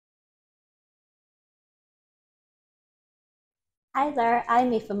Hi there,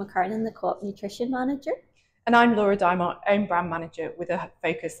 I'm Aoife McKernan, the Co-op Nutrition Manager. And I'm Laura Dymott, own brand manager with a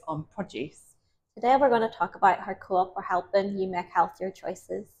focus on produce. Today we're going to talk about how Co-op are helping you make healthier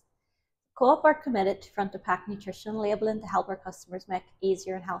choices. Co-op are committed to front-of-pack nutrition labeling to help our customers make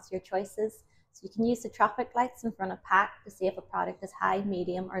easier and healthier choices. So you can use the traffic lights in front of pack to see if a product is high,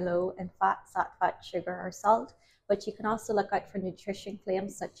 medium or low in fat, sat, sugar or salt. But you can also look out for nutrition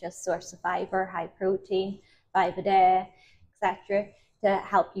claims such as source of fibre, high protein, 5 a day, etc. to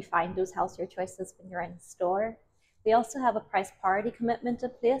help you find those healthier choices when you're in store. We also have a price parity commitment in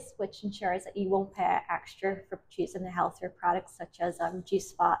place, which ensures that you won't pay extra for choosing the healthier products such as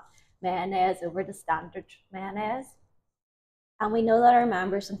reduced fat mayonnaise over the standard mayonnaise. And we know that our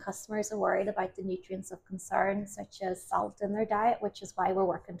members and customers are worried about the nutrients of concern, such as salt in their diet, which is why we're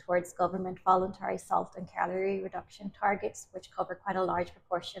working towards government voluntary salt and calorie reduction targets, which cover quite a large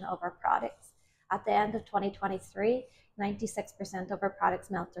proportion of our products. At the end of 2023, 96% of our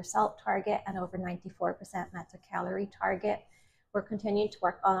products met their salt target and over 94% met their calorie target. We're continuing to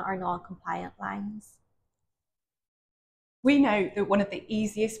work on our non-compliant lines. We know that one of the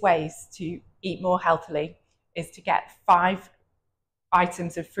easiest ways to eat more healthily is to get 5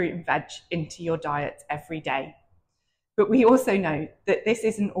 items of fruit and veg into your diet every day. But we also know that this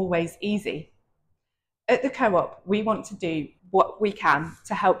isn't always easy. At the Co-op, we want to do what we can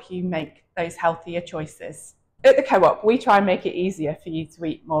to help you make those healthier choices. At the Co-op, we try and make it easier for you to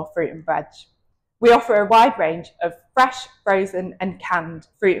eat more fruit and veg. We offer a wide range of fresh, frozen and canned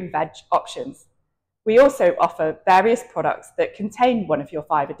fruit and veg options. We also offer various products that contain one of your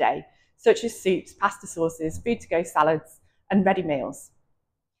 5 a day, such as soups, pasta sauces, food-to-go salads and ready meals.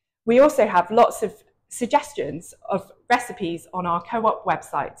 We also have lots of suggestions of recipes on our Co-op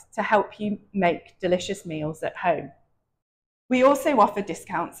website to help you make delicious meals at home. We also offer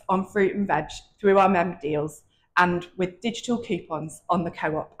discounts on fruit and veg through our member deals and with digital coupons on the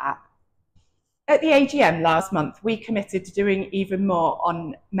Co-op app. At the AGM last month, we committed to doing even more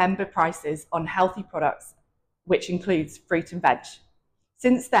on member prices on healthy products, which includes fruit and veg.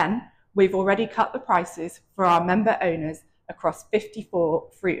 Since then, we've already cut the prices for our member owners across 54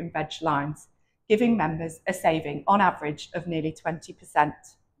 fruit and veg lines, giving members a saving on average of nearly 20%.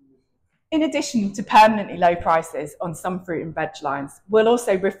 In addition to permanently low prices on some fruit and veg lines, we'll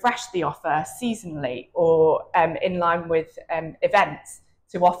also refresh the offer seasonally or in line with events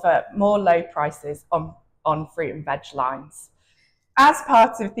to offer more low prices on fruit and veg lines. As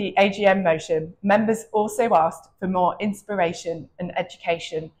part of the AGM motion, members also asked for more inspiration and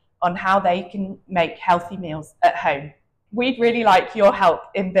education on how they can make healthy meals at home. We'd really like your help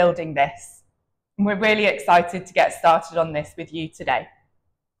in building this, and we're really excited to get started on this with you today.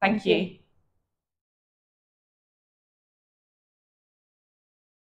 Thank you.